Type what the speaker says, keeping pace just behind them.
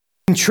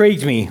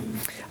intrigued me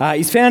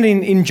is found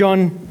in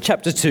John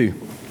chapter 2.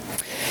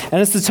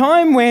 And it's the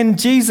time when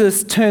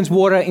Jesus turns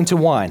water into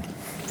wine.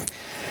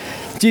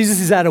 Jesus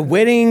is at a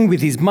wedding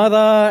with his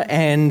mother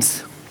and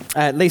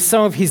at least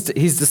some of his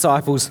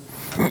disciples.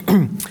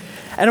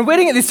 And a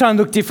wedding at this time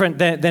looked different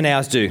than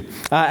ours do.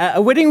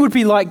 A wedding would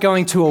be like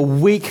going to a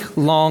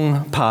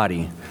week-long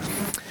party.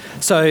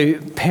 So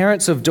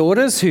parents of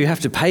daughters who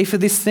have to pay for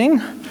this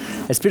thing,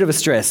 it's a bit of a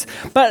stress.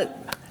 But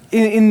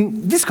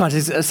in this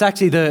context, it's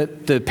actually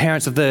the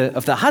parents of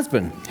the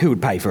husband who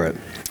would pay for it.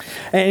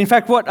 And in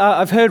fact, what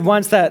I've heard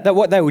once that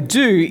what they would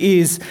do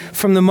is,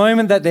 from the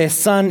moment that their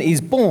son is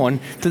born,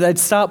 that they'd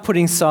start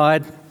putting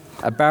aside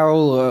a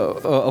barrel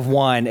of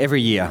wine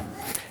every year.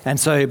 And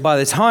so by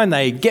the time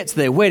they get to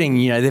their wedding,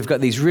 they've got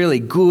these really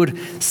good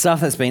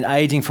stuff that's been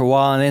aging for a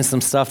while, and then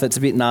some stuff that's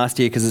a bit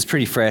nastier because it's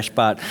pretty fresh,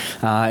 but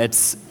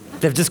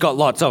they've just got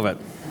lots of it.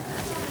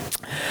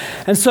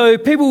 And so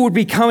people would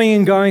be coming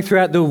and going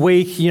throughout the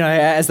week,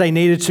 as they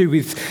needed to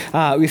with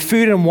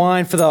food and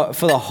wine for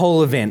the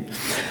whole event.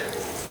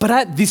 But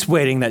at this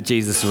wedding that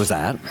Jesus was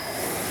at,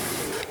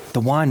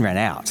 the wine ran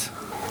out.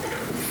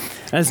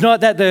 And it's not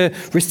that the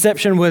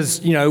reception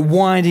was,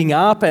 winding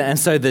up and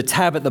so the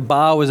tab at the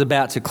bar was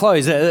about to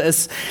close.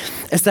 It's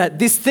that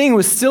this thing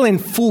was still in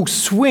full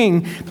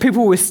swing.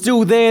 People were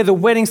still there. The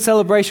wedding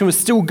celebration was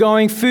still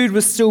going. Food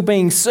was still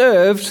being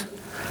served,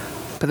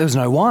 but there was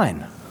no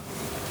wine.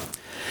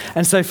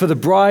 And so for the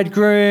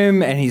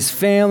bridegroom and his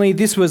family,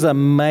 this was a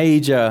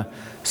major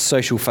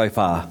social faux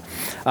pas,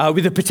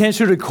 with the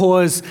potential to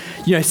cause,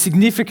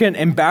 significant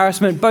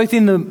embarrassment, both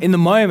in the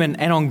moment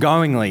and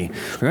ongoingly.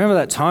 Remember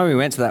that time we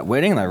went to that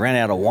wedding and they ran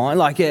out of wine?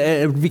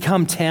 It would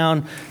become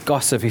town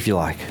gossip, if you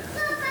like.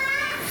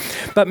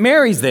 But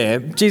Mary's there,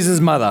 Jesus'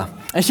 mother,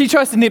 and she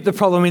tries to nip the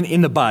problem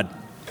in the bud.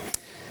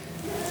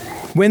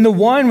 When the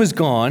wine was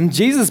gone,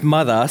 Jesus'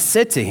 mother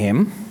said to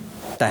him,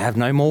 "They have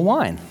no more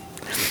wine."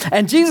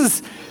 And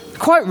Jesus,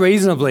 quite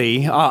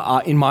reasonably,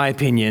 in my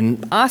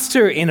opinion, asked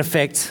her, in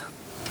effect,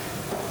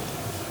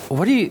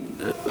 What do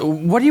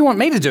you want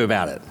me to do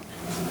about it?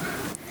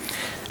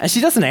 And she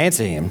doesn't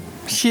answer him.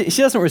 She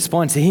doesn't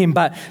respond to him,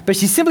 but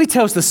she simply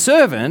tells the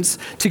servants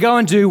to go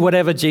and do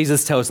whatever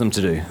Jesus tells them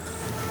to do.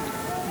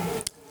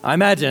 I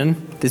imagine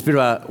there's a bit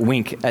of a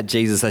wink at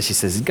Jesus as she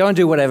says, "Go and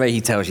do whatever he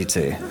tells you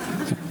to."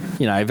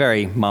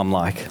 Very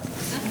mum-like.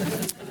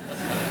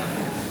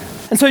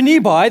 And so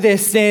nearby there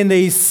stand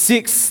these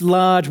 6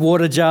 large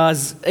water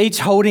jars, each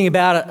holding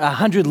about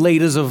 100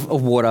 litres of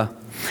water.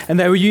 And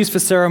they were used for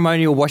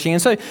ceremonial washing.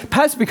 And so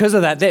perhaps because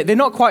of that, they're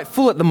not quite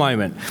full at the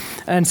moment.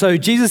 And so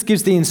Jesus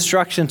gives the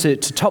instruction to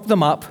top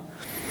them up.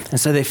 And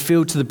so they're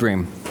filled to the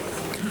brim.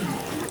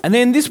 And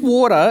then this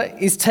water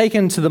is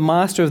taken to the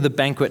master of the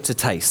banquet to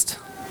taste.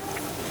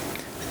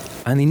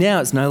 Only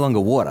now it's no longer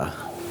water,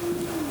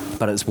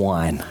 but it's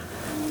wine.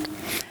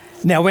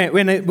 Now,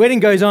 when a wedding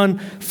goes on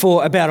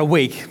for about a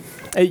week,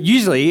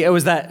 usually it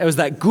was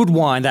that good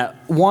wine, that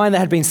wine that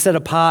had been set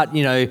apart,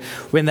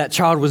 when that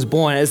child was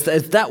born. It's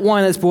that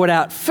wine that's brought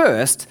out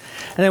first.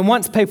 And then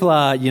once people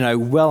are,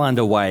 well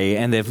underway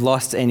and they've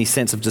lost any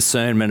sense of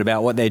discernment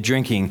about what they're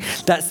drinking,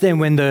 that's then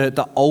when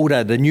that's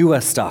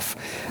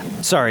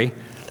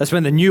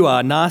when the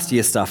newer,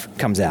 nastier stuff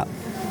comes out.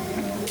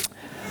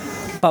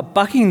 But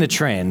bucking the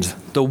trend,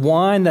 the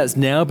wine that's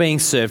now being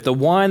served, the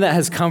wine that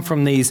has come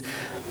from these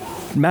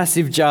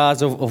massive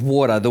jars of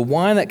water, the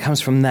wine that comes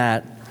from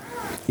that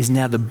is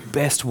now the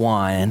best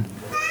wine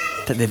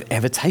that they've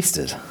ever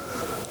tasted.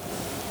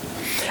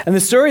 And the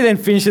story then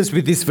finishes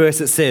with this verse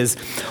that says,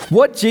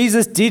 "What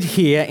Jesus did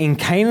here in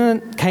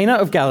Cana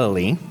of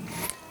Galilee,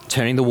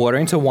 turning the water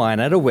into wine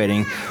at a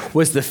wedding,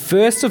 was the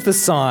first of the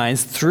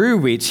signs through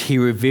which he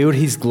revealed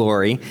his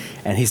glory,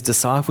 and his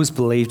disciples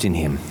believed in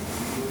him."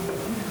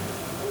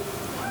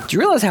 Do you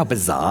realize how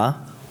bizarre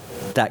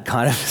that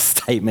kind of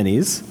statement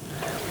is?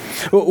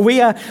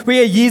 We are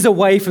years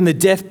away from the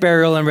death,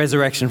 burial, and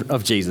resurrection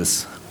of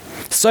Jesus.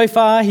 So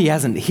far, he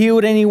hasn't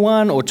healed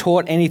anyone or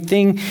taught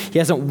anything. He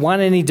hasn't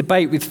won any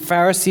debate with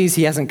Pharisees.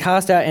 He hasn't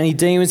cast out any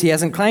demons. He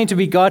hasn't claimed to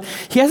be God.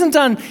 He hasn't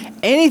done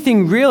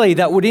anything really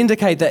that would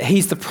indicate that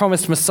he's the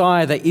promised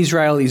Messiah that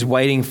Israel is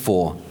waiting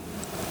for.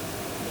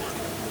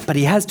 But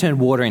he has turned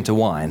water into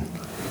wine.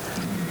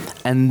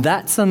 And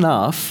that's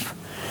enough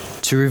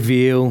to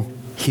reveal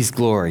his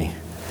glory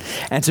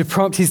and to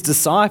prompt his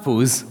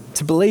disciples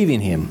to believe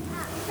in him.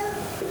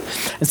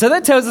 And so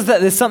that tells us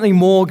that there's something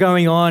more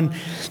going on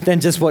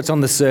than just what's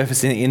on the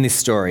surface in this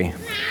story.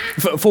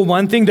 For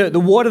one thing, the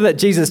water that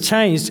Jesus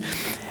changed,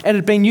 it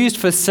had been used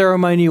for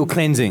ceremonial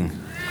cleansing.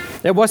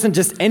 It wasn't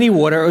just any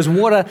water, it was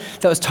water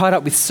that was tied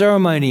up with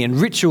ceremony and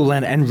ritual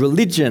and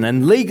religion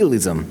and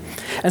legalism.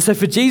 And so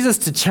for Jesus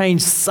to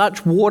change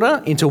such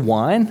water into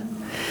wine,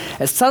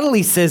 it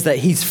subtly says that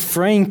he's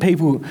freeing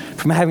people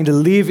from having to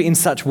live in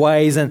such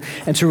ways and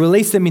to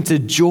release them into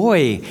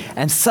joy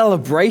and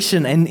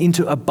celebration and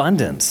into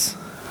abundance.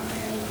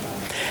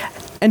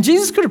 And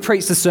Jesus could have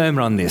preached a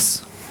sermon on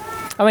this.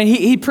 I mean,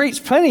 he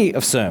preached plenty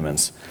of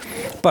sermons,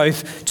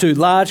 both to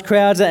large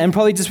crowds and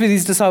probably just with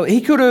his disciples.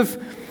 He could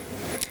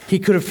He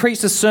could have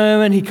preached a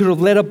sermon. He could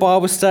have led a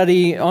Bible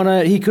study on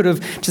it. He could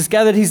have just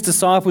gathered his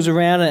disciples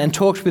around and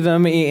talked with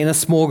them in a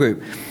small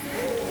group.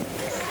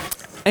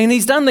 And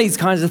he's done these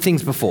kinds of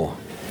things before.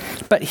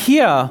 But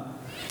here,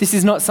 this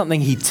is not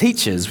something he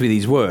teaches with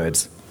his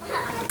words.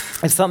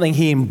 It's something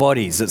he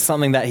embodies. It's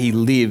something that he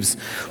lives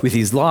with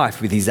his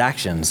life, with his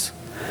actions.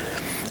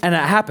 And it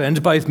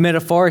happened both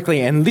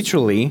metaphorically and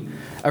literally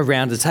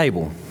around a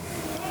table.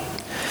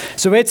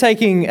 So we're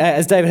taking,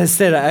 as David has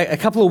said, a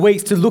couple of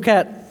weeks to look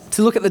at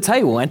the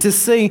table and to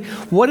see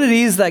what it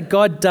is that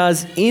God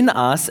does in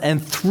us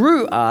and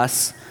through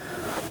us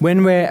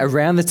when we're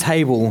around the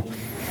table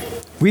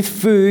with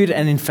food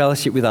and in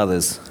fellowship with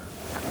others.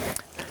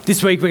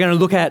 This week we're going to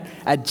look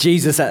at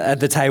Jesus at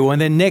the table,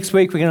 and then next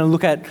week we're going to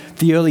look at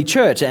the early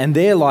church and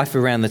their life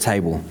around the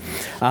table.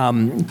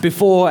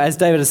 Before, as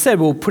David has said,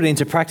 we'll put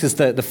into practice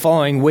the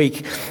following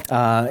week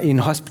in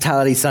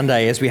Hospitality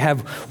Sunday as we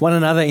have one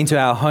another into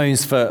our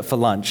homes for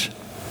lunch.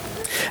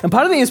 And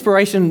part of the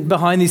inspiration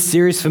behind this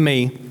series for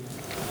me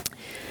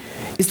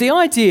is the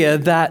idea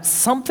that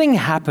something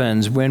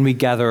happens when we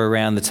gather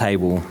around the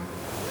table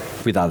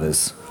with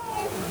others.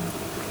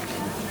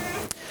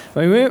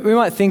 I mean, we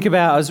might think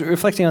about, I was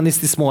reflecting on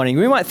this morning,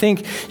 we might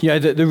think,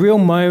 the real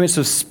moments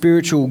of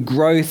spiritual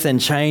growth and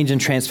change and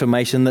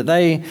transformation that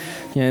they,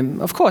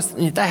 of course,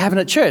 they happen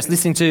at church,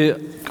 listening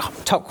to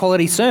top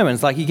quality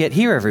sermons like you get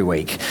here every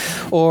week.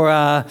 Or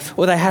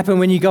they happen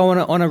when you go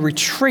on a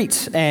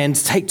retreat and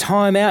take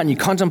time out and you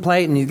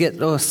contemplate and you get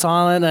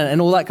silent and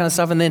all that kind of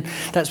stuff, and then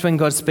that's when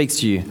God speaks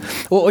to you.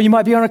 Or you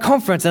might be on a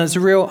conference and it's a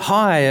real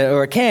high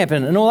or a camp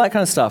and all that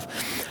kind of stuff.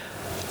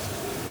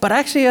 But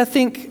actually, I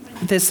think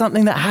there's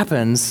something that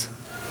happens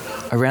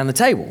around the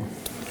table.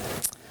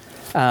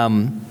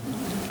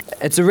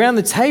 It's around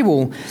the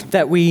table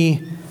that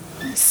we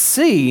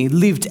see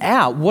lived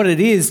out what it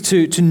is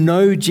to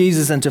know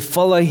Jesus and to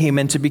follow him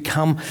and to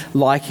become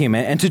like him,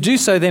 and to do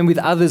so then with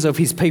others of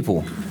his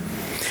people.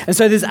 And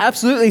so there's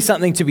absolutely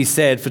something to be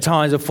said for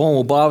times of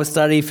formal Bible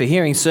study, for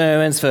hearing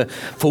sermons, for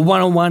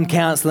one-on-one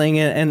counselling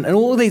and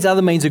all these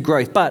other means of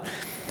growth. But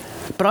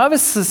I have a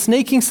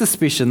sneaking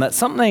suspicion that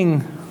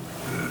something,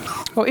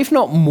 or if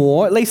not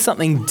more, at least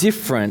something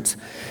different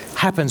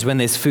happens when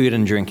there's food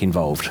and drink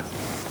involved.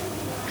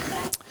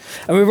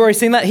 And we've already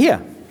seen that here.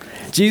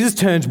 Jesus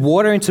turns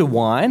water into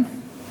wine,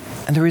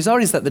 and the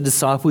result is that the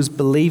disciples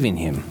believe in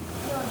him.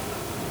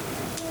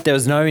 There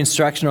was no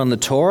instruction on the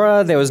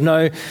Torah. There was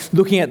no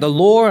looking at the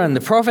law and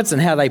the prophets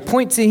and how they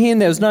point to him.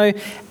 There was no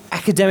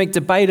academic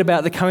debate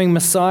about the coming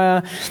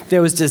Messiah.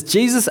 There was just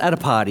Jesus at a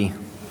party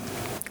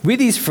with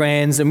his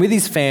friends and with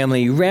his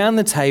family round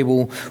the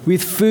table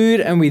with food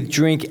and with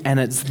drink, and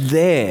it's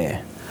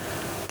there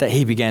that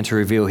he began to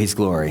reveal his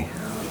glory.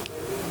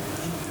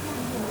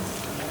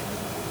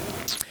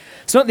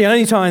 It's not the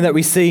only time that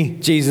we see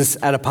Jesus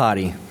at a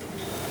party.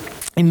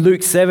 In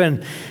Luke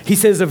 7, he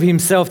says of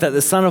himself that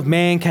the Son of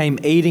Man came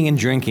eating and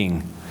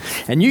drinking.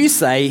 And you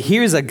say,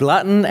 here is a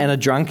glutton and a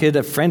drunkard,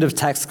 a friend of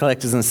tax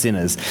collectors and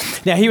sinners.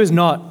 Now, he was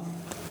not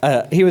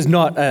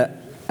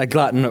a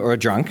glutton or a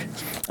drunk.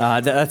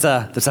 That's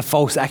a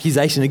false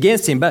accusation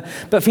against him. But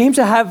for him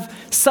to have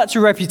such a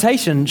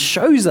reputation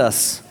shows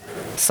us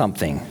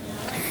something.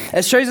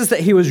 It shows us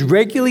that he was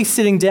regularly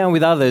sitting down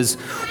with others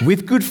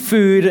with good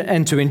food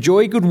and to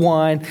enjoy good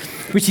wine,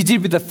 which he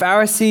did with the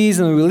Pharisees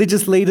and the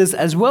religious leaders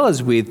as well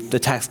as with the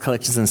tax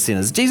collectors and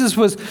sinners. Jesus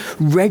was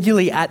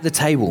regularly at the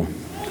table.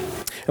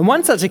 And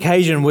one such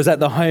occasion was at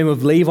the home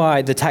of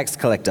Levi, the tax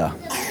collector.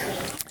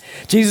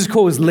 Jesus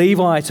calls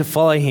Levi to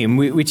follow him,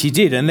 which he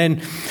did. And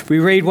then we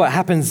read what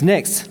happens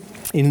next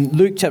in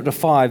Luke chapter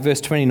 5, verse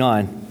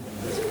 29.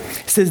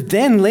 It says,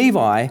 then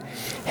Levi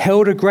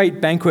held a great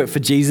banquet for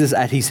Jesus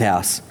at his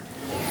house.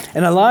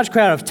 And a large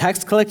crowd of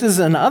tax collectors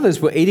and others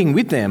were eating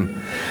with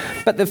them.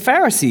 But the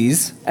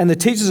Pharisees and the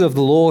teachers of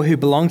the law who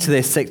belonged to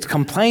their sect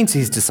complained to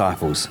his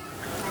disciples,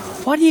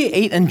 why do you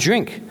eat and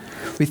drink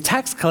with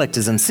tax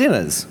collectors and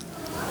sinners?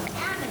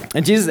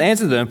 And Jesus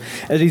answered them,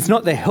 it is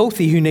not the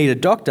healthy who need a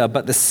doctor,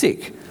 but the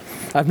sick.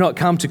 I've not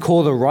come to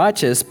call the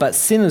righteous, but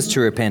sinners to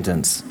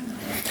repentance.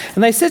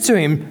 And they said to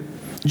him,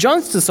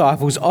 John's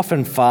disciples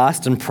often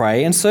fast and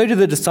pray, and so do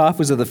the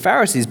disciples of the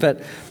Pharisees,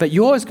 but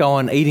yours go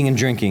on eating and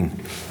drinking.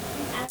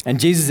 And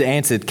Jesus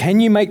answered, can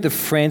you make the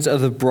friends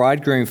of the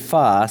bridegroom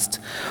fast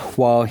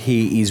while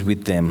he is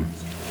with them?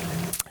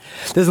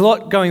 There's a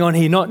lot going on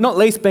here, not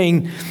least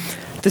being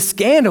the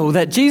scandal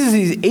that Jesus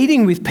is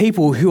eating with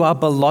people who are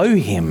below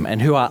him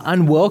and who are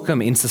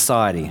unwelcome in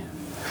society.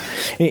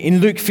 In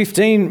Luke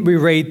 15, we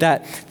read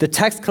that the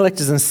tax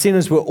collectors and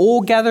sinners were all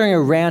gathering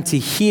around to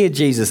hear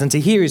Jesus and to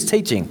hear his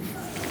teaching.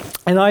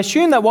 And I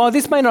assume that while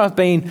this may not have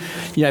been,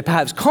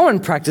 perhaps common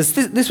practice,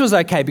 this was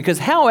okay, because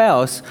how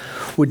else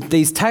would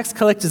these tax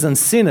collectors and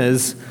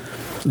sinners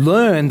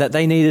learn that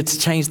they needed to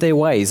change their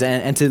ways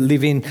and to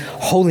live in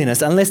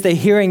holiness unless they're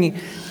hearing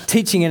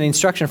teaching and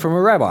instruction from a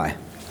rabbi?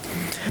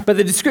 But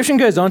the description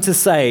goes on to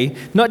say,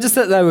 not just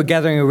that they were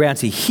gathering around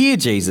to hear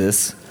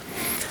Jesus,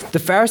 the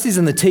Pharisees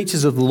and the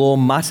teachers of the law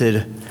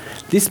muttered,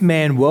 this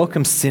man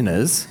welcomes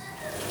sinners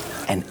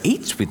and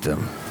eats with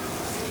them.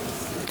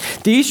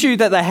 The issue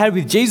that they had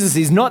with Jesus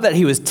is not that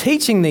he was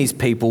teaching these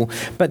people,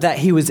 but that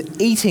he was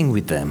eating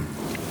with them.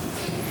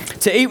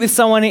 To eat with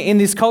someone in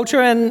this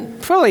culture,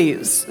 and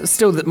probably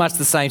still much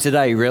the same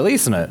today, really,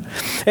 isn't it?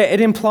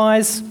 It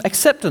implies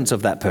acceptance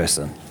of that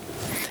person.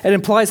 It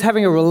implies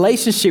having a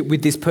relationship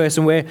with this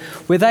person where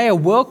they are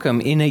welcome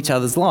in each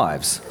other's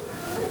lives.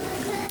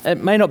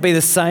 It may not be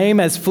the same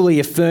as fully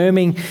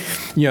affirming,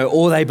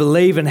 all they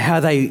believe and how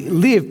they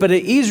live, but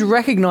it is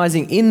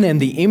recognizing in them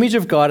the image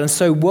of God and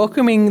so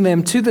welcoming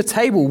them to the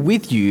table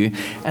with you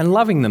and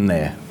loving them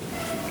there.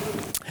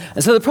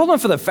 And so the problem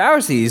for the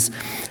Pharisees,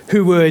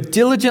 who were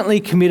diligently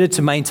committed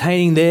to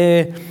maintaining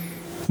their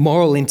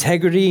moral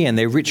integrity and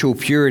their ritual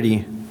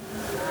purity,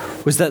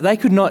 was that they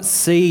could not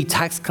see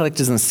tax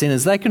collectors and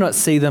sinners. They could not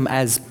see them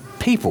as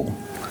people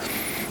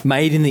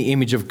made in the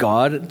image of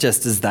God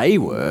just as they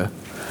were.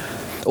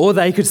 All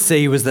they could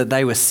see was that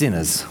they were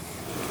sinners,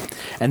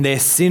 and their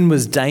sin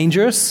was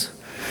dangerous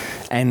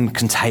and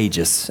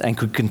contagious and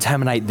could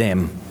contaminate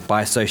them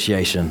by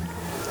association.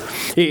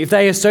 If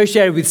they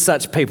associated with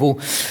such people,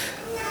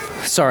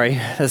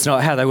 that's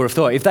not how they would have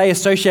thought. If they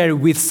associated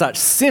with such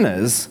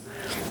sinners,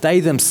 they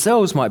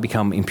themselves might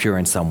become impure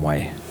in some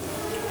way.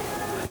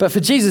 But for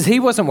Jesus, he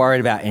wasn't worried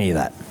about any of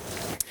that.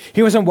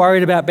 He wasn't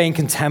worried about being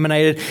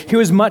contaminated. He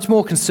was much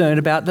more concerned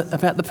about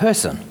the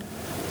person.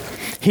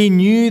 He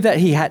knew that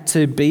he had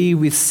to be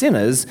with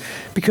sinners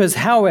because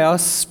how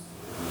else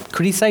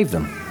could he save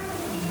them?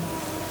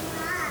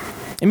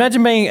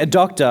 Imagine being a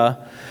doctor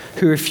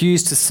who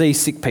refused to see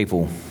sick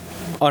people.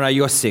 Oh no,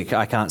 you're sick,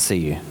 I can't see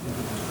you.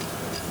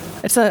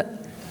 It's a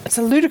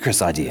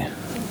ludicrous idea.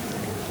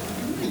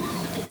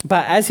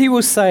 But as he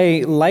will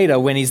say later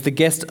when he's the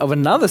guest of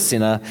another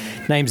sinner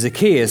named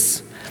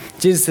Zacchaeus,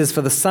 Jesus says,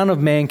 "For the Son of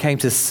Man came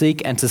to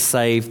seek and to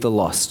save the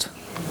lost."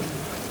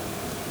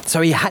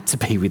 So he had to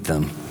be with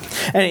them.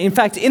 And in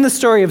fact, in the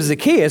story of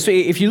Zacchaeus,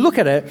 if you look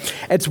at it,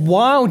 it's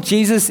while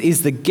Jesus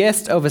is the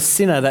guest of a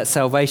sinner that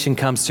salvation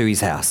comes to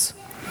his house.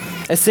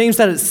 It seems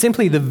that it's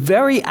simply the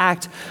very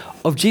act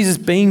of Jesus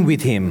being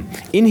with him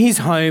in his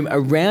home,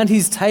 around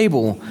his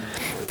table,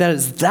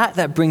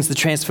 that brings the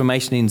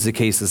transformation in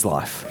Zacchaeus'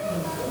 life.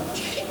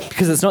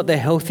 Because it's not the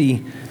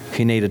healthy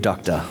who need a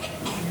doctor.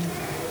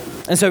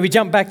 And so we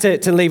jump back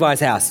to Levi's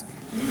house.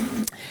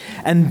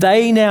 And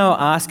they now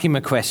ask him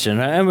a question.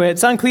 And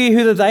it's unclear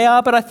who the they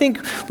are, but I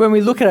think when we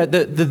look at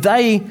it, the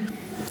they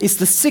is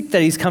the sick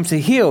that he's come to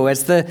heal.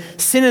 It's the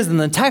sinners and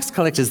the tax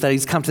collectors that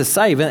he's come to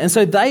save. And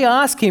so they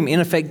ask him, in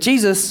effect,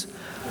 Jesus,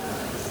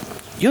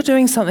 you're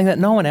doing something that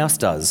no one else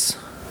does.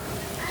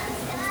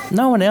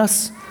 No one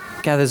else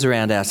gathers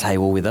around our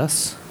table with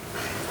us.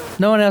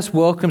 No one else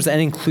welcomes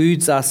and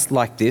includes us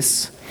like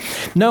this.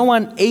 No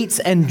one eats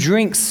and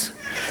drinks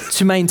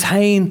to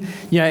maintain,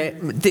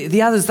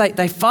 the others,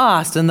 they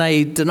fast and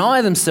they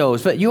deny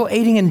themselves, but you're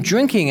eating and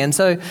drinking,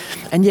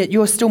 and yet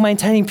you're still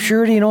maintaining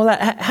purity and all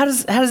that. How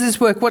does this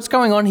work? What's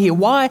going on here?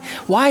 Why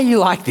are you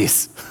like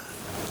this?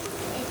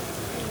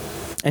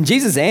 And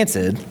Jesus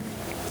answered,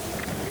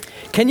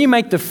 "Can you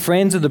make the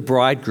friends of the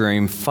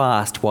bridegroom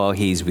fast while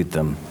he's with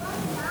them?"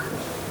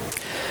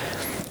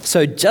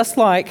 So just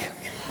like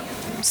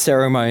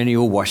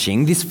ceremonial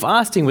washing, this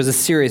fasting was a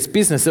serious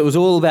business. It was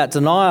all about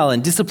denial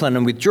and discipline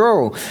and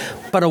withdrawal.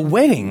 But a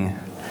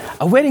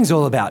wedding's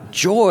all about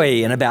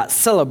joy and about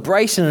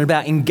celebration and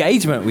about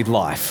engagement with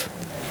life.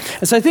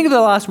 And so think of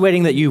the last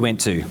wedding that you went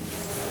to.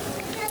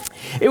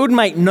 It would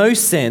make no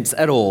sense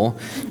at all.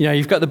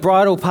 You've got the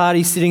bridal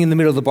party sitting in the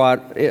middle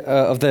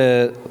of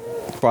the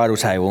bridal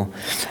table,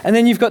 and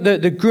then you've got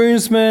the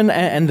groomsmen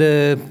and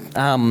the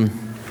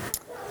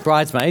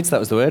bridesmaids, that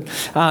was the word.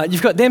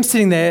 You've got them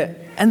sitting there,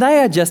 and they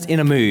are just in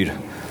a mood.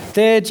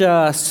 They're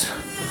just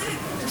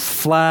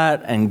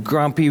flat and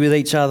grumpy with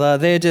each other.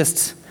 They're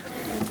just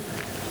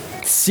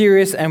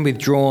serious and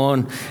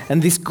withdrawn.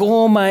 And this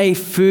gourmet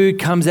food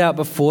comes out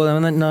before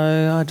them, and they're,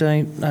 no, I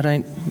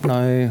don't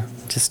know.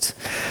 Just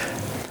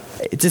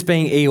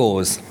being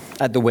Eeyores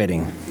at the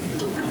wedding.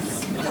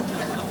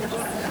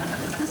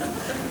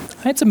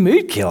 It's a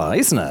mood killer,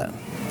 isn't it?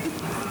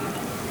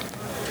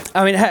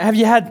 I mean, have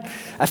you had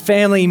a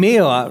family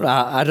meal?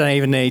 I don't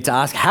even need to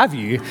ask, have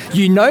you?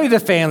 You know the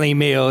family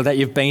meal that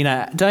you've been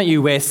at, don't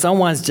you, where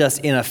someone's just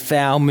in a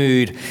foul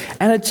mood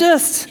and it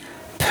just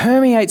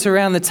permeates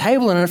around the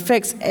table and it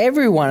affects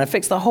everyone, it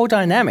affects the whole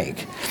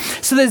dynamic.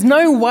 So there's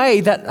no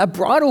way that a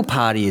bridal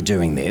party are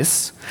doing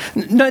this.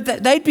 No,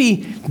 they'd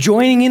be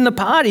joining in the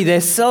party.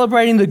 They're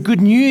celebrating the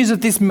good news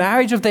of this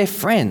marriage of their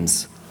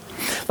friends.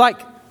 Like,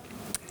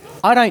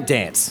 I don't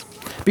dance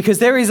because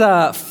there is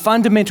a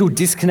fundamental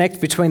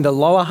disconnect between the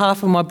lower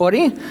half of my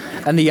body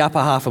and the upper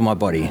half of my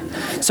body.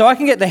 So I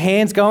can get the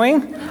hands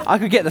going, I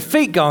could get the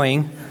feet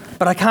going,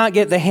 but I can't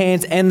get the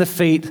hands and the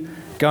feet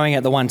going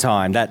at the one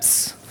time.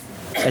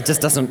 It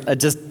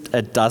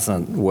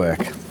doesn't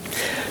work.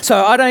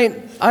 So I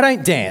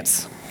don't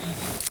dance,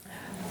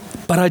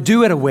 but I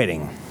do at a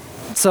wedding,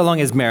 so long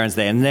as Maren's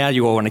there. And now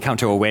you all want to come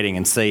to a wedding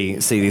and see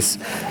this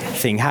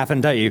thing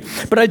happen, don't you?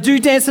 But I do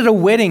dance at a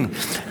wedding.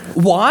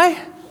 Why?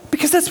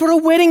 Because that's what a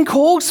wedding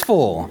calls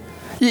for.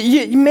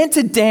 You're meant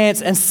to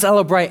dance and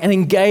celebrate and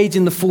engage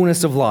in the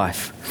fullness of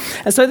life.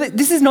 And so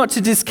this is not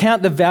to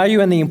discount the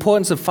value and the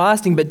importance of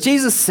fasting, but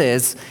Jesus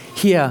says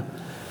here,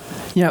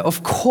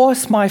 of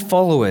course my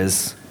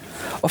followers,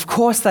 of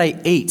course they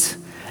eat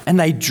and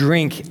they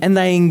drink and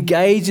they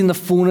engage in the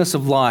fullness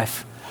of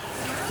life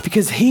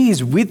because he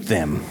is with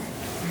them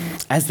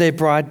as the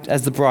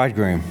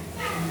bridegroom.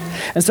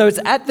 And so it's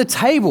at the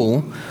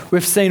table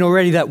we've seen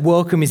already that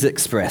welcome is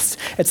expressed.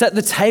 It's at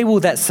the table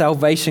that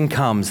salvation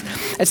comes.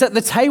 It's at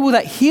the table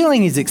that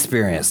healing is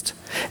experienced.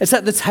 It's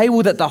at the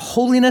table that the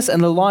holiness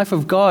and the life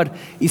of God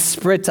is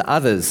spread to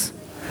others.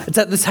 It's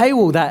at the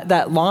table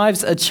that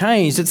lives are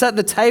changed. It's at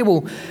the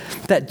table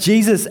that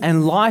Jesus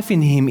and life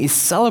in him is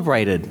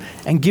celebrated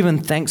and given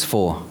thanks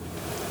for.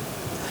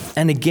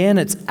 And again,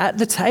 it's at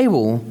the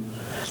table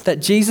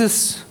that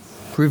Jesus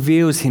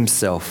reveals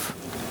himself.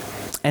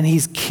 And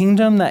his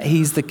kingdom that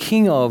he's the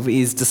king of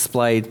is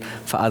displayed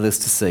for others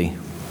to see.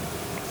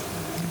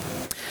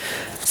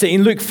 So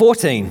in Luke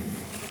 14,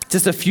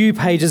 just a few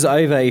pages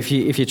over if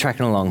you're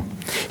tracking along,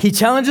 he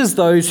challenges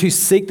those who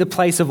seek the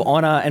place of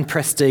honor and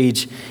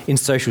prestige in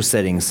social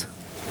settings.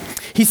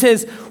 He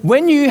says,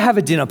 when you have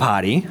a dinner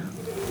party,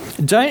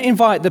 don't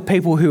invite the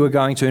people who are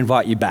going to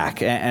invite you back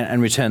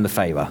and return the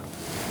favor.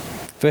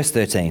 Verse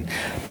 13,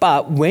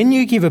 but when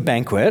you give a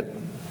banquet,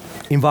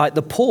 invite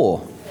the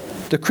poor,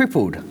 the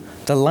crippled,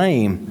 the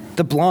lame,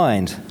 the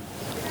blind,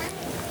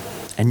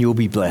 and you'll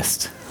be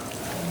blessed.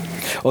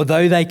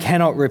 Although they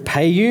cannot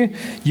repay you,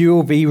 you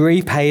will be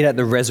repaid at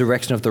the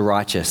resurrection of the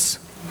righteous.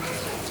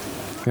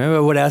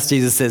 Remember what else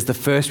Jesus says? The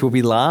first will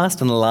be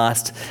last and the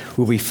last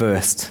will be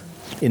first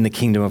in the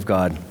kingdom of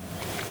God.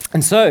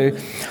 And so,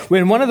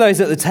 when one of those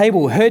at the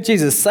table heard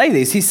Jesus say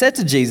this, he said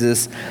to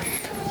Jesus,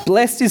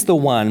 blessed is the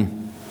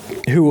one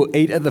who will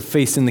eat at the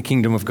feast in the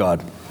kingdom of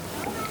God.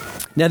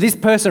 Now, this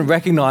person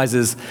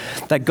recognizes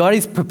that God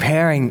is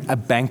preparing a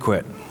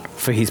banquet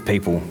for his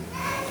people.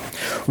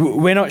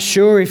 We're not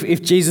sure if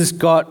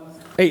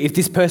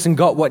this person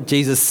got what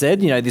Jesus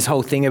said, this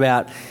whole thing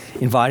about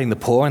inviting the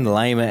poor and the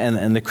lame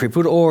and the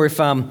crippled, or if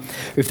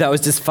that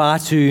was just far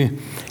too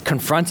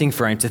confronting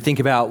for him to think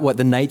about what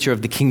the nature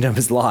of the kingdom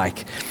is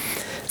like.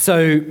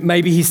 So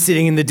maybe he's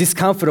sitting in the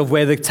discomfort of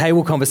where the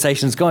table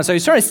conversation's gone. So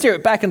he's trying to steer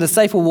it back into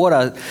safer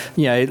water.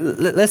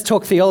 Let's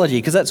talk theology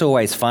because that's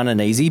always fun and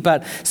easy.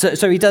 But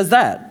so he does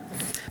that.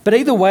 But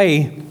either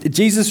way,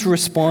 Jesus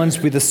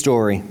responds with a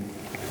story.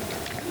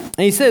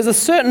 And he says, a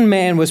certain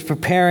man was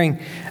preparing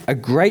a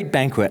great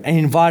banquet and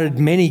invited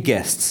many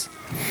guests.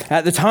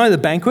 At the time of the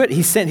banquet,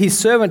 he sent his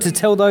servant to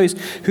tell those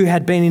who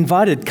had been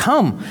invited,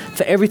 come,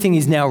 for everything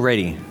is now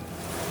ready.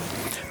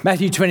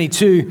 Matthew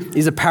 22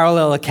 is a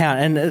parallel account,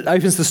 and it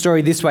opens the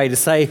story this way to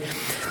say,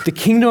 the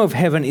kingdom of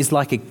heaven is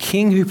like a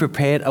king who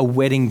prepared a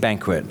wedding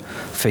banquet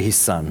for his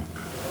son.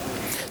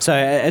 So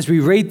as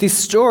we read this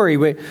story,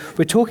 we're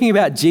talking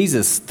about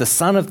Jesus, the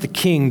son of the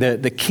king,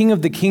 the king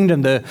of the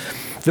kingdom, the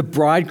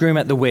bridegroom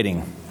at the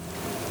wedding.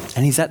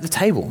 And he's at the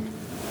table.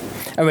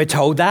 And we're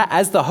told that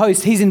as the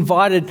host, he's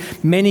invited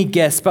many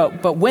guests.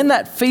 But when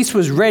that feast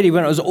was ready,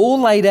 when it was all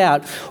laid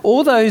out,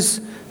 all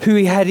those who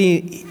he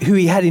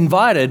had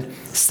invited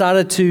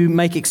started to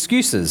make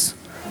excuses,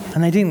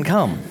 and they didn't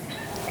come.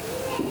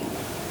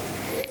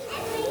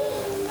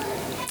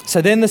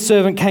 So then the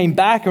servant came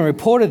back and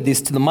reported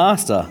this to the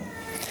master.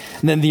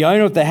 And then the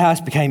owner of the house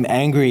became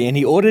angry, and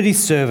he ordered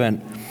his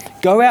servant,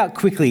 go out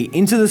quickly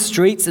into the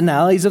streets and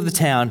alleys of the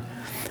town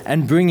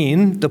and bring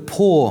in the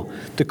poor,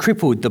 the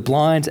crippled, the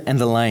blind, and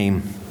the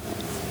lame.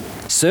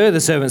 Sir,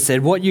 the servant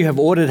said, what you have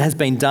ordered has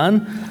been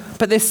done,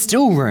 but there's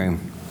still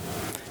room.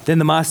 Then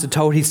the master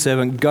told his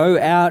servant, go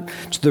out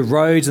to the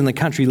roads and the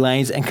country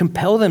lanes and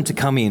compel them to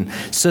come in,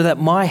 so that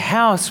my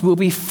house will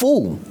be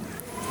full.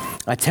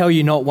 I tell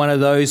you, not one of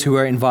those who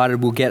are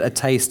invited will get a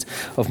taste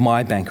of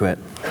my banquet.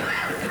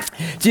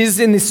 Jesus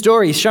in this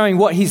story is showing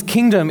what his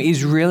kingdom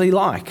is really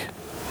like.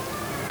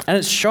 And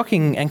it's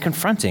shocking and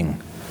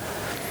confronting.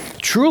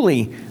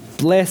 Truly,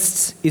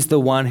 blessed is the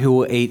one who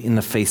will eat in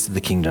the feast of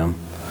the kingdom,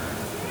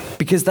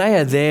 because they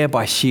are there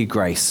by sheer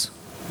grace.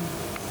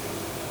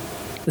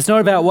 It's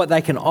not about what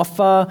they can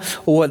offer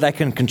or what they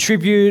can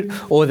contribute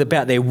or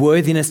about their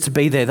worthiness to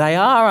be there. They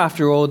are,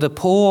 after all, the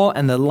poor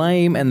and the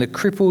lame and the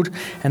crippled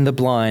and the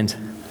blind.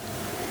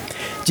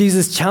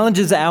 Jesus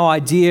challenges our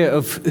idea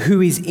of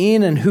who is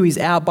in and who is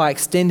out by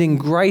extending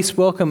grace,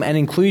 welcome, and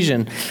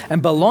inclusion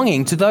and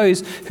belonging to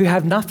those who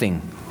have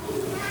nothing.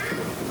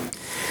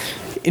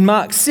 In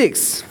Mark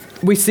 6,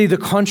 we see the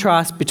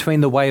contrast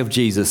between the way of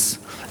Jesus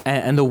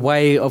and the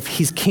way of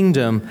his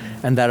kingdom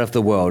and that of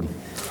the world.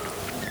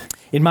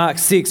 In Mark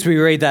 6, we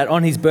read that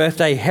on his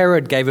birthday,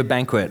 Herod gave a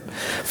banquet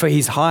for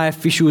his high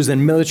officials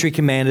and military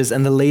commanders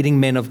and the leading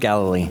men of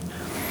Galilee.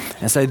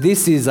 And so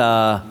this is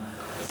a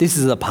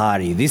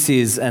party. This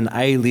is an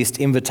A-list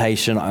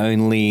invitation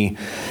only,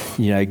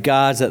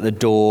 guards at the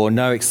door,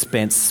 no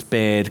expense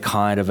spared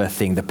kind of a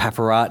thing. The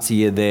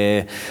paparazzi are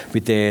there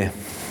with their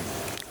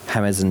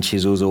hammers and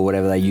chisels or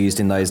whatever they used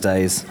in those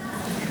days.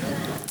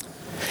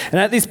 And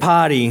at this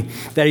party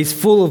that is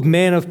full of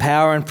men of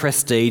power and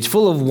prestige,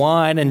 full of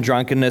wine and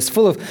drunkenness,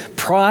 full of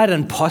pride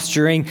and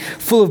posturing,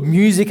 full of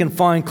music and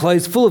fine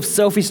clothes, full of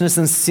selfishness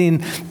and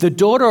sin, the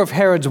daughter of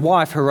Herod's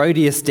wife,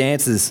 Herodias,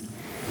 dances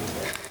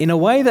in a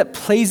way that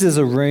pleases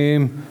a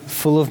room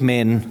full of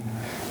men,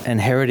 and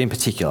Herod in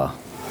particular.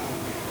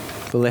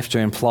 We're left to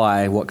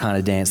imply what kind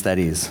of dance that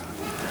is.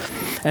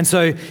 And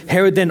so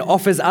Herod then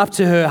offers up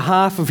to her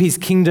half of his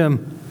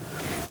kingdom,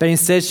 but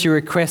instead she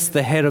requests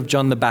the head of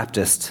John the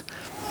Baptist.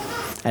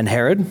 And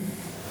Herod,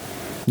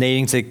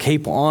 needing to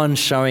keep on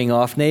showing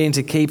off, needing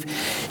to keep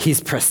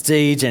his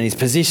prestige and his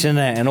position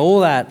and all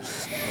that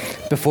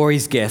before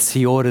his guests,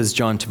 he orders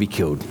John to be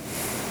killed.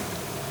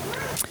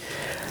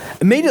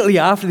 Immediately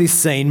after this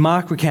scene,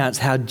 Mark recounts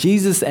how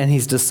Jesus and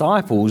his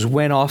disciples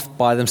went off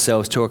by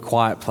themselves to a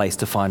quiet place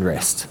to find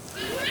rest.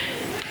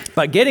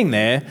 But getting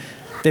there,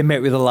 they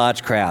met with a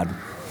large crowd.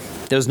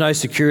 There was no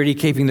security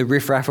keeping the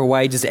riffraff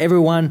away, just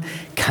everyone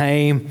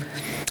came.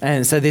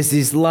 And so there's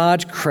this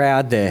large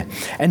crowd there.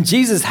 And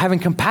Jesus, having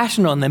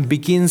compassion on them,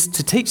 begins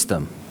to teach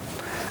them.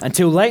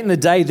 Until late in the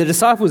day, the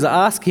disciples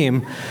ask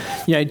him,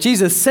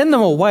 Jesus, send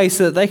them away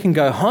so that they can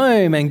go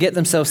home and get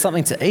themselves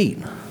something to eat.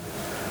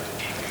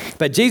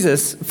 But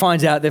Jesus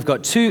finds out they've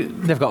got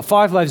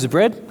 5 loaves of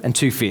bread and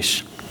 2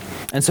 fish.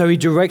 And so he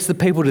directs the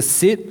people to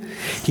sit.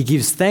 He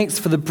gives thanks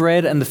for the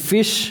bread and the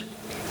fish,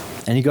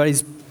 and he got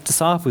his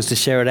disciples to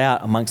share it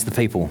out amongst the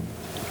people.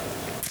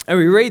 And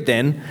we read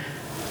then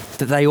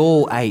that they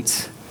all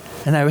ate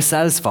and they were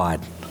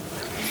satisfied.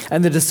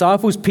 And the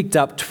disciples picked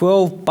up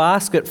 12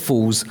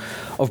 basketfuls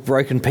of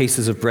broken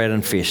pieces of bread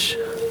and fish.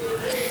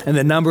 And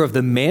the number of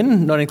the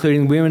men, not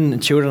including women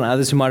and children and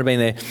others who might have been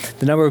there,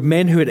 the number of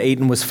men who had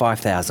eaten was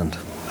 5,000.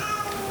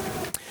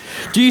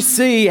 Do you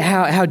see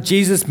how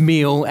Jesus'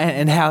 meal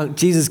and how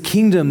Jesus'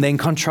 kingdom then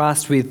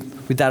contrasts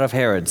with that of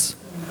Herod's?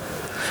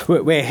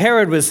 Where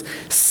Herod was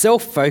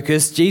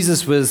self-focused,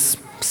 Jesus was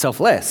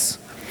selfless.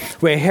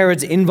 Where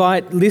Herod's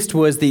invite list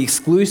was the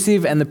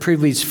exclusive and the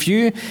privileged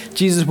few,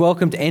 Jesus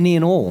welcomed any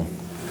and all.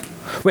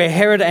 Where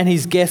Herod and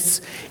his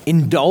guests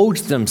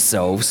indulged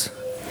themselves,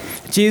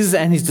 Jesus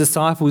and his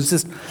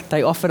disciples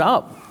they offered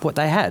up what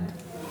they had.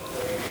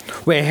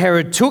 Where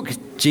Herod took,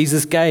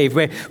 Jesus gave.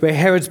 Where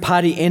Herod's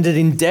party ended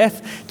in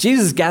death,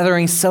 Jesus'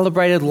 gathering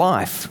celebrated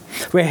life.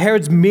 Where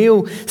Herod's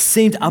meal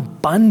seemed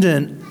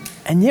abundant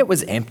and yet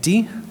was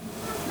empty,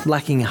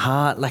 lacking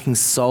heart, lacking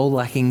soul,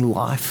 lacking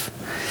life,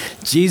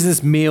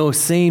 Jesus' meal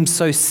seemed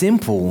so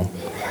simple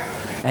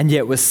and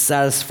yet was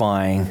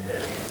satisfying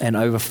and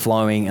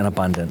overflowing and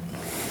abundant.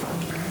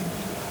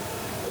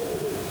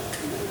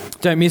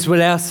 Don't miss what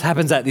else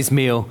happens at this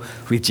meal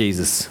with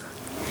Jesus.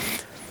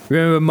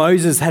 Remember,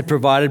 Moses had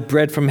provided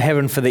bread from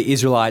heaven for the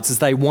Israelites as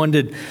they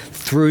wandered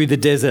through the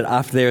desert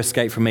after their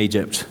escape from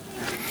Egypt.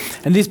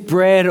 And this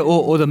bread,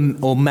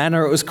 or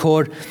manna it was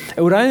called,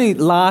 it would only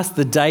last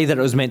the day that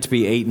it was meant to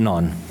be eaten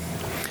on.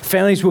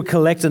 Families would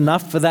collect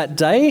enough for that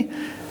day,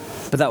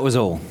 but that was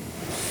all.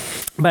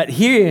 But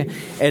here,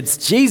 it's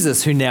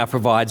Jesus who now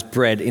provides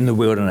bread in the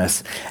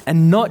wilderness,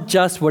 and not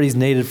just what is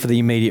needed for the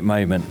immediate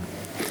moment,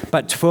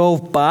 but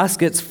 12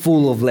 baskets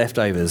full of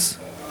leftovers.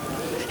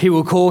 He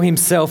will call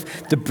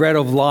himself the bread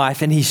of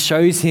life, and he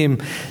shows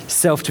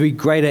himself to be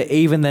greater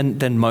even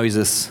than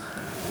Moses.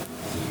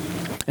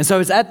 And so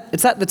it's at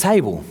the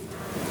table,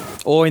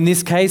 or in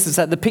this case, it's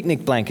at the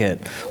picnic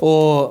blanket,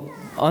 or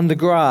on the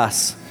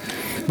grass,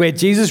 where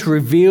Jesus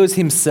reveals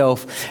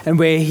himself and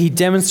where he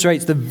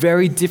demonstrates the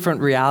very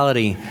different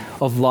reality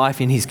of life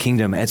in his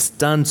kingdom. It's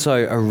done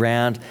so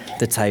around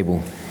the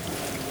table.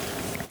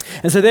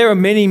 And so there are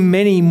many,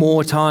 many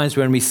more times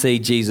when we see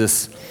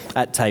Jesus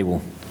at table.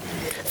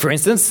 For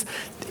instance,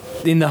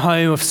 in the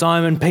home of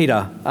Simon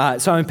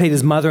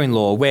Peter's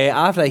mother-in-law, where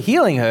after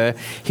healing her,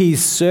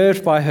 he's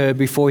served by her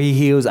before he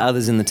heals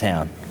others in the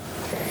town.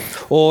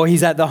 Or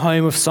he's at the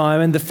home of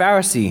Simon the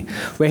Pharisee,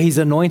 where he's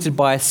anointed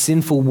by a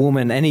sinful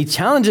woman, and he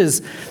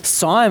challenges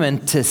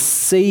Simon to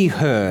see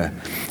her,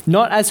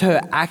 not as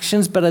her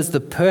actions, but as the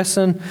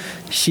person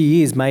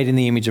she is, made in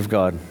the image of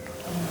God.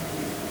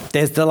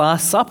 There's the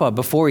Last Supper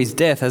before his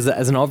death as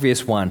an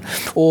obvious one.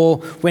 Or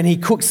when he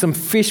cooks some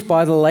fish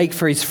by the lake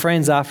for his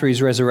friends after his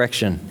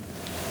resurrection.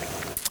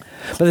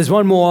 But there's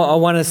one more I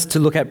want us to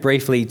look at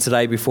briefly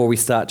today before we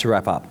start to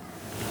wrap up.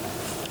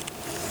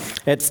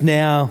 It's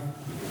now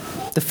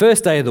the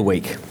first day of the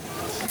week.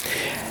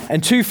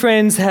 And 2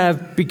 friends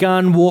have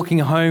begun walking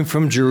home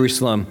from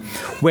Jerusalem,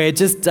 where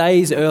just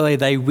days earlier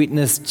they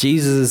witnessed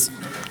Jesus'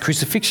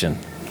 crucifixion.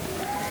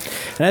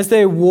 And as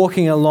they're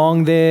walking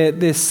along,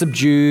 they're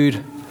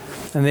subdued,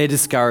 and they're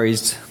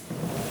discouraged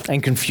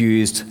and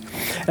confused.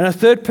 And a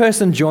third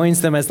person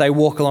joins them as they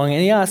walk along,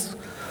 and he asks,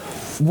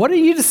 "What are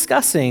you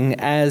discussing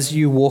as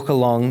you walk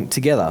along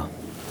together?"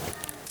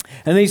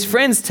 And these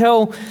friends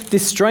tell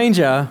this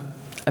stranger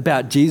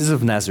about Jesus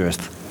of Nazareth,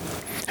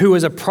 who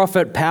was a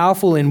prophet,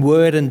 powerful in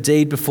word and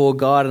deed before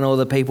God and all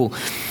the people.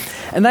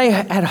 And they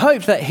had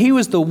hoped that he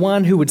was the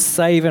one who would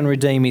save and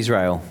redeem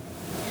Israel.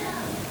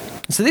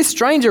 So this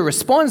stranger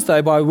responds,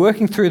 though, by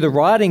working through the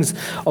writings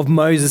of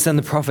Moses and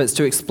the prophets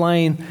to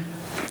explain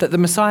that the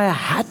Messiah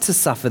had to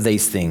suffer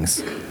these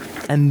things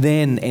and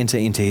then enter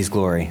into his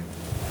glory.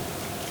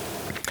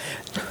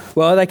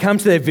 Well, they come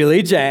to their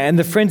village and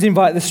the friends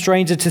invite the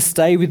stranger to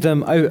stay with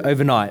them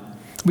overnight,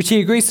 which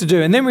he agrees to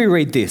do. And then we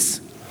read this.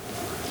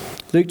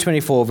 Luke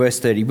 24, verse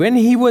 30. When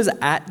he was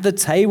at the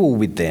table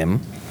with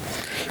them,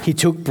 he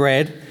took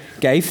bread,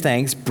 gave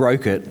thanks,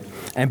 broke it,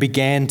 and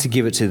began to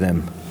give it to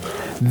them.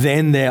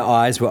 Then their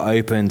eyes were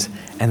opened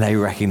and they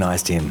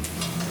recognized him.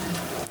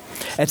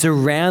 It's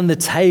around the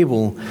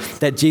table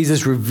that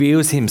Jesus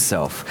reveals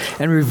himself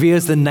and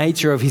reveals the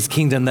nature of his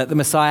kingdom, that the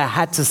Messiah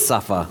had to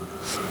suffer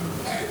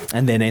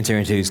and then enter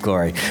into his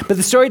glory. But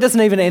the story doesn't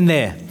even end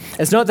there.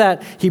 It's not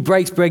that he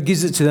breaks bread,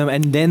 gives it to them,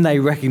 and then they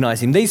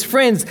recognize him. These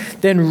friends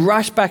then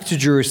rush back to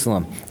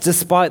Jerusalem,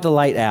 despite the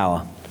late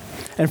hour.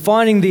 And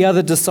finding the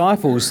other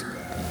disciples,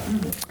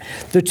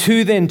 the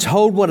two then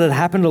told what had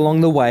happened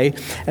along the way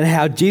and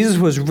how Jesus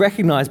was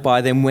recognized by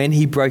them when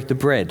he broke the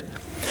bread.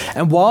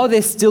 And while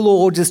they're still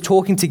all just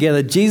talking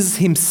together, Jesus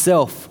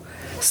himself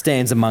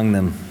stands among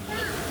them.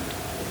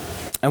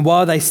 And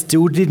while they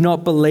still did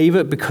not believe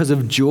it because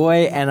of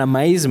joy and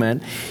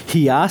amazement,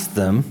 he asked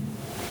them,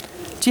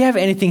 "Do you have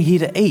anything here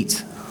to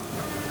eat?"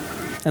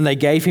 And they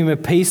gave him a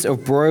piece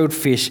of broiled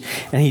fish,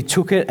 and he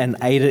took it and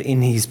ate it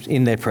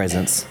in their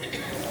presence.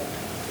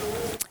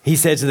 He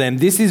said to them,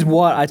 "This is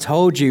what I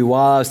told you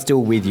while I was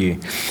still with you.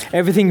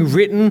 Everything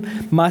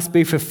written must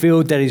be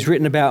fulfilled that is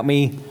written about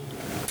me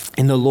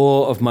in the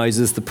law of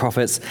Moses, the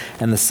prophets,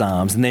 and the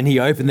Psalms." And then he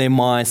opened their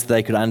minds so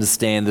they could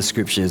understand the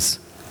scriptures.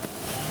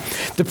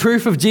 The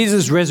proof of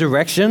Jesus'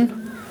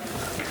 resurrection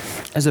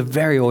is a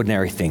very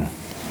ordinary thing.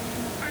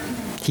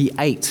 He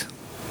ate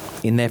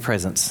in their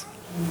presence.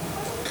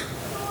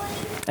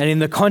 And in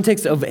the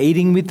context of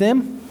eating with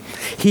them,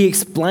 he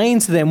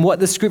explains to them what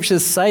the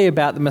scriptures say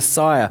about the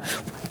Messiah,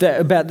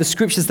 about the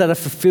scriptures that are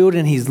fulfilled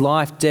in his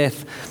life,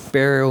 death,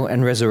 burial,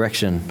 and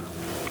resurrection.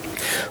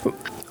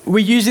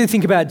 We usually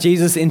think about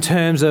Jesus in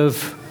terms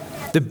of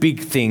the big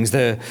things,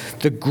 the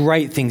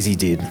great things he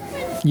did.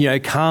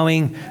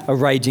 Calming a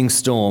raging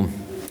storm,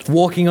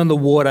 walking on the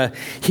water,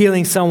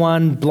 healing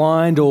someone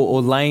blind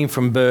or lame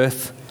from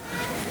birth,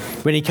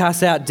 when he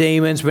cast out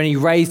demons, when he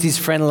raised his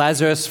friend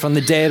Lazarus from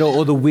the dead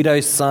or the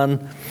widow's son.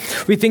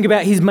 We think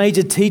about his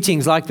major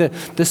teachings like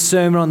the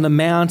Sermon on the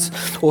Mount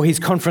or his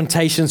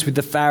confrontations with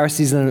the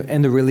Pharisees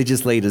and the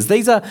religious leaders.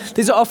 These are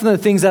often the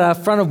things that are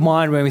front of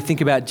mind when we think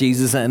about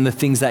Jesus and the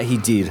things that he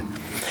did.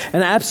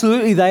 And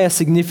absolutely they are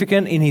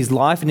significant in his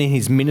life and in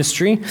his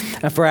ministry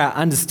and for our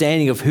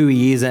understanding of who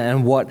he is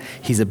and what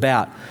he's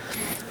about.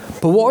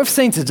 But what we've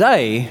seen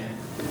today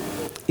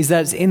is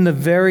that it's in the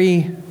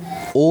very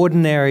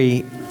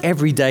ordinary,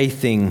 everyday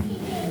thing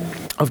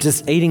of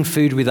just eating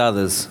food with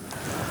others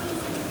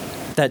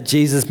that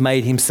Jesus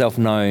made himself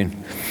known,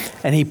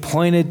 and he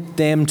pointed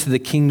them to the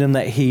kingdom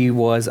that he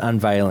was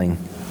unveiling.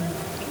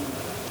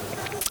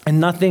 And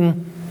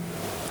nothing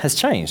has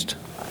changed.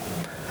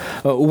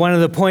 One of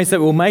the points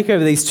that we'll make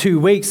over these 2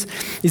 weeks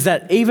is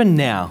that even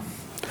now,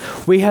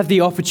 we have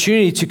the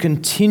opportunity to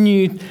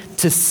continue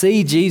to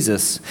see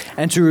Jesus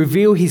and to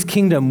reveal his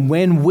kingdom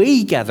when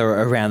we gather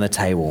around the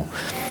table.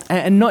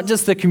 And not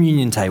just the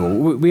communion table.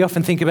 We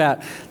often think about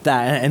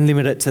that and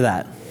limit it to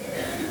that.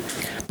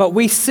 But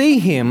we see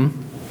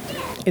him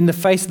in the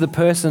face of the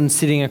person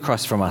sitting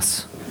across from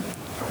us.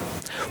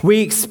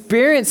 We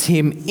experience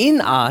him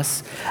in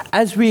us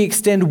as we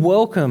extend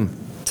welcome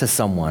to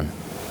someone.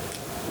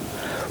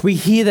 We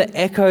hear the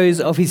echoes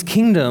of his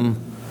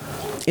kingdom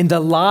in the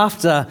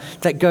laughter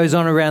that goes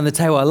on around the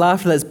table, a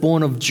laughter that's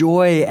born of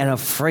joy and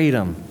of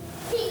freedom.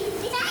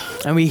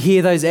 And we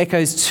hear those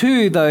echoes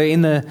too, though,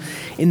 in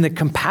the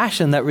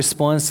compassion that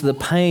responds to the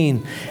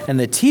pain and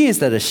the tears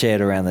that are shared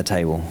around the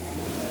table.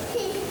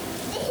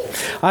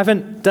 I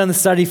haven't done the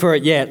study for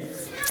it yet,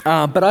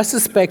 but I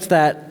suspect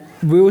that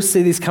we will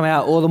see this come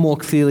out all the more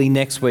clearly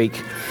next week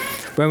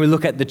when we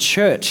look at the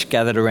church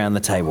gathered around the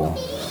table.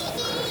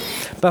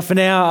 But for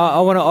now, I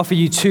want to offer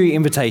you 2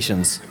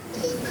 invitations.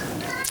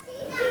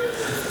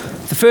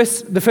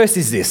 The first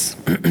is this.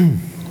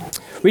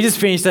 We just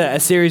finished a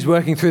series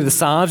working through the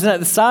Psalms, and at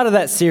the start of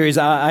that series,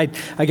 I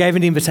gave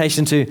an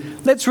invitation to,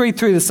 let's read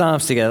through the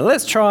Psalms together.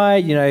 Let's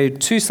try,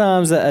 2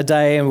 Psalms a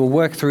day, and we'll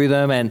work through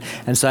them. And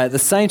so at the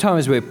same time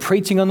as we're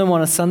preaching on them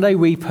on a Sunday,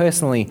 we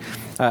personally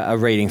are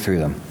reading through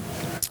them.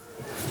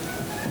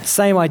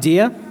 Same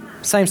idea,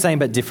 same,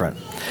 but different.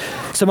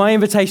 So my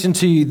invitation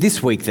to you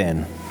this week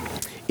then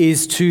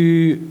is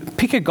to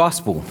pick a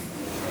gospel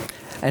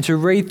and to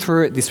read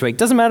through it this week.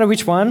 Doesn't matter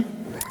which one.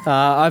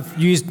 I've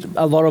used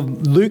a lot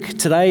of Luke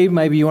today.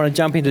 Maybe you want to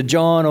jump into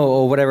John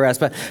or whatever else.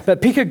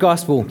 But pick a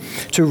gospel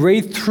to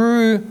read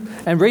through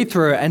and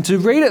to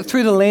read it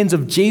through the lens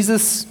of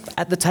Jesus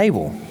at the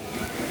table.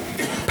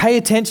 Pay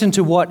attention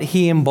to what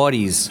he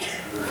embodies.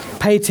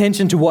 Pay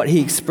attention to what he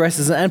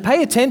expresses. And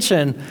pay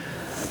attention,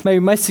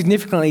 maybe most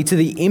significantly, to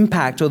the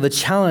impact or the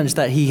challenge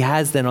that he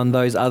has then on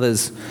those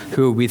others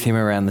who are with him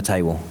around the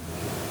table.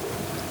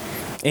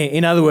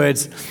 In other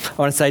words, I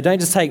want to say, don't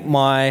just take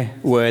my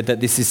word that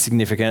this is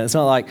significant. It's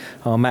not like,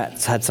 oh,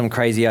 Matt's had some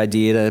crazy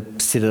idea to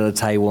sit at a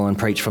table and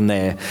preach from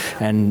there,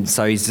 and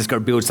so he's just got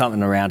to build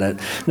something around it.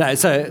 No,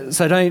 so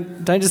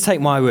don't just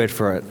take my word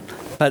for it,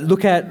 but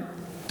look at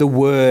the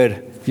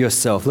word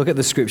yourself. Look at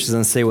the scriptures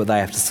and see what they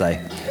have to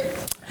say.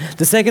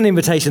 The second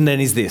invitation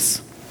then is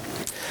this.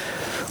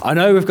 I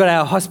know we've got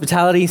our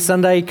Hospitality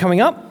Sunday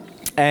coming up,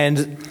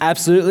 and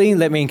absolutely,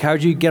 let me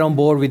encourage you, get on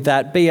board with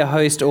that. Be a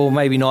host or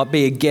maybe not.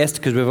 Be a guest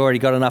because we've already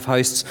got enough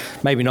hosts,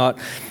 maybe not.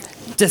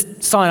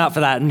 Just sign up for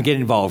that and get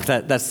involved.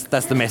 That's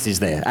the message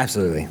there,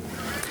 absolutely.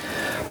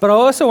 But I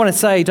also want to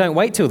say, don't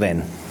wait till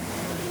then.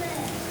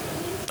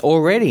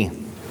 Already,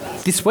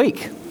 this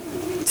week,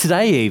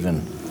 today even,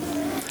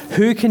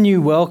 who can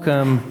you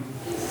welcome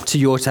to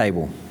your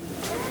table?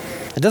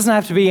 It doesn't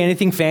have to be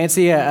anything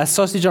fancy. A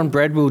sausage on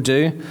bread will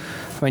do.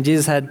 I mean,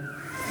 Jesus had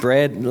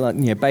bread,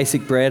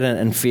 basic bread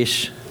and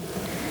fish.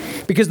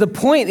 Because the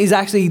point is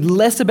actually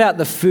less about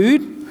the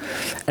food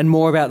and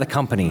more about the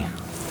company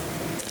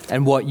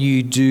and what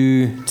you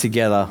do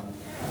together.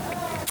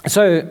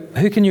 So,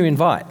 who can you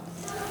invite?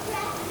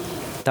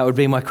 That would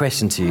be my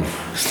question to you.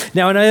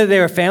 Now, I know that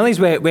there are families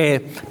where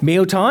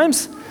meal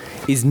times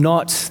is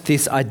not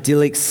this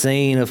idyllic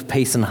scene of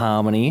peace and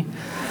harmony,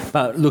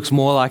 but looks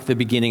more like the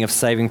beginning of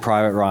Saving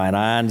Private Ryan.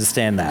 I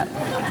understand that.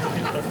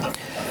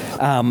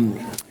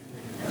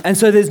 And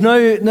so there's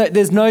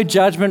no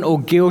judgment or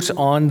guilt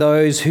on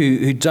those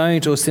who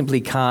don't or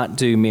simply can't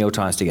do meal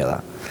times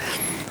together.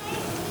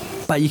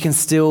 But you can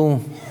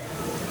still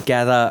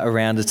gather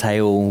around a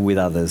table with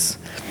others.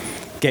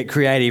 Get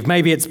creative.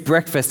 Maybe it's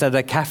breakfast at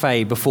a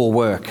cafe before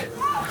work.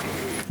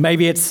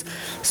 Maybe it's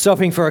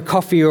stopping for a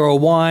coffee or a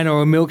wine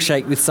or a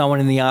milkshake with someone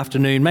in the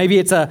afternoon. Maybe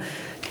it's a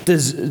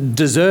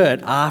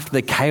dessert after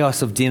the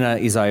chaos of dinner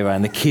is over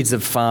and the kids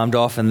have farmed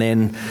off, and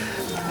then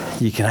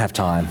you can have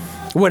time.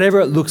 Whatever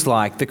it looks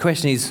like, the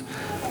question is,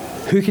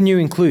 who can you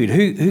include?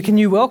 Who can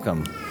you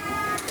welcome?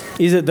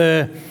 Is it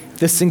the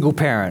single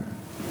parent,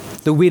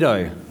 the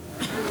widow,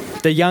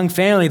 the young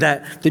family,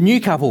 the new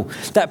couple,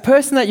 that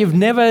person that you've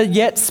never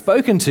yet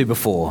spoken to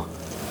before?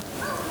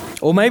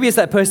 Or maybe it's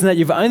that person that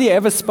you've only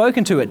ever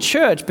spoken to at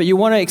church, but you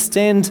want to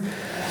extend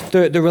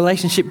the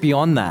relationship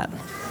beyond that.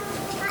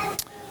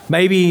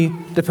 Maybe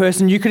the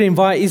person you could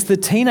invite is the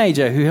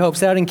teenager who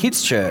helps out in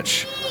kids'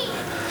 church.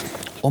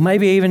 Or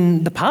maybe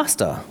even the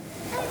pastor.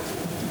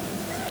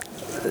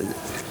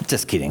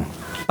 Just kidding.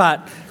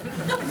 But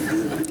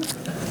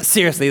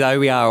seriously though,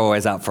 we are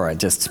always up for it,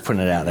 just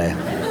putting it out there.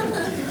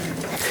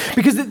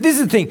 Because this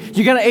is the thing,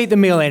 you're going to eat the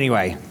meal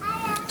anyway.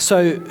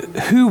 So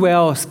who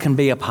else can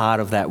be a part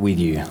of that with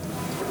you?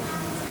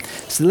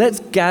 So let's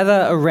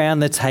gather around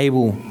the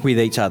table with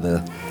each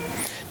other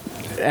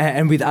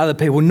and with other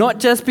people, not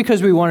just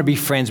because we want to be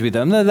friends with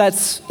them,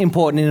 that's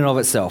important in and of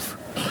itself,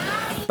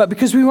 but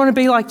because we want to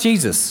be like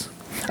Jesus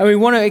and we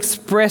want to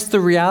express the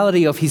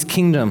reality of his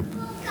kingdom.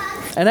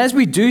 And as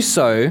we do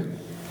so,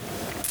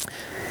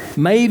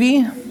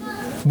 maybe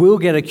we'll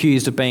get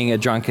accused of being a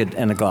drunkard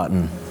and a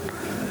glutton.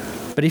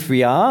 But if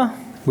we are,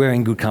 we're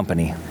in good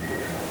company.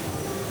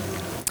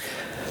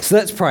 So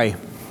let's pray.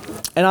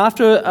 And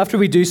after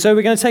we do so,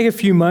 we're going to take a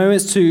few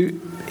moments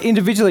to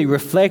individually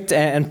reflect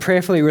and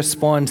prayerfully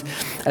respond,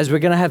 as we're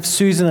going to have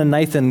Susan and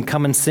Nathan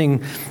come and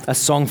sing a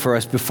song for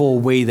us before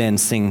we then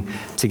sing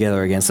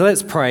together again. So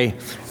let's pray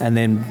and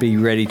then be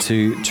ready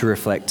to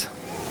reflect.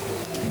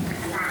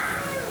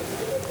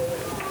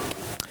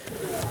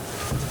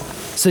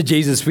 So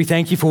Jesus, we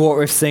thank you for what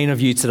we've seen of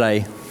you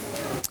today,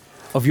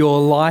 of your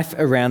life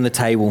around the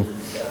table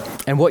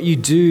and what you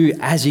do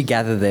as you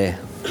gather there,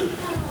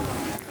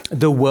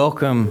 the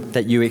welcome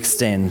that you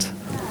extend.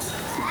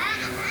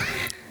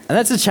 And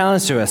that's a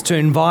challenge to us, to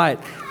invite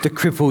the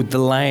crippled, the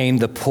lame,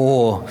 the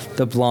poor,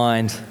 the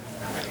blind,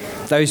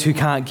 those who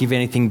can't give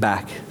anything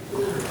back.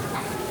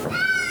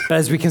 But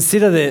as we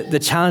consider the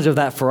challenge of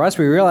that for us,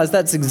 we realize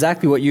that's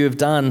exactly what you have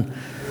done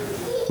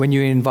when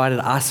you invited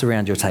us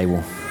around your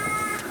table,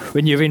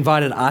 when you've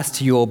invited us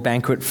to your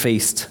banquet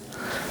feast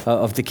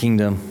of the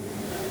kingdom.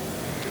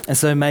 And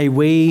so may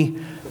we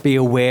be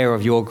aware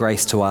of your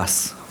grace to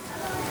us,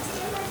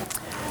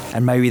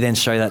 and may we then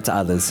show that to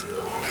others.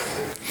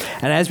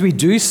 And as we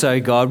do so,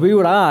 God, we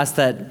would ask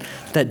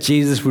that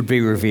Jesus would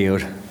be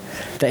revealed,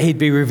 that he'd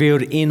be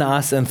revealed in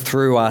us and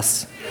through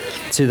us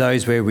to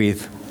those we're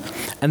with,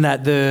 and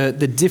that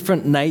the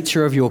different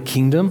nature of your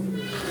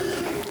kingdom,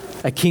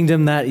 a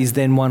kingdom that is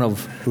then one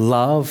of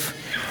love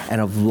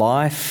and of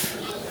life,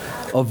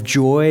 of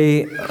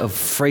joy, of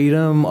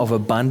freedom, of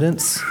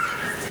abundance,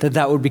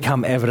 that would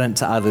become evident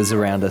to others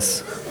around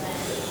us.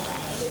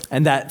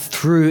 And that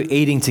through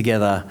eating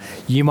together,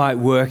 you might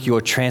work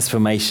your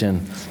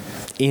transformation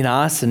in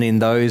us and in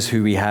those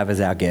who we have as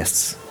our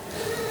guests.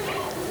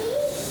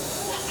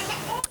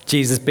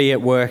 Jesus, be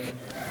at work.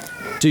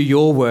 Do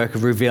your work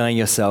of revealing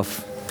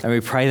yourself. And we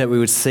pray that we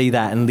would see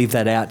that and live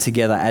that out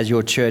together as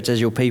your church,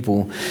 as your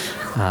people,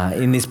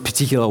 in this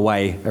particular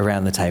way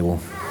around the table.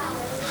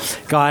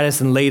 Guide us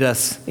and lead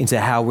us into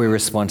how we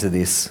respond to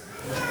this.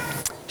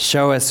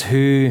 Show us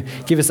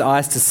give us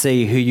eyes to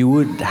see who you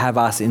would have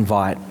us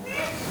invite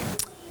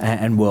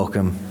and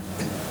welcome.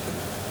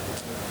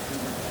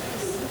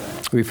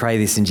 We pray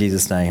this in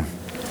Jesus' name.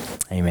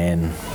 Amen.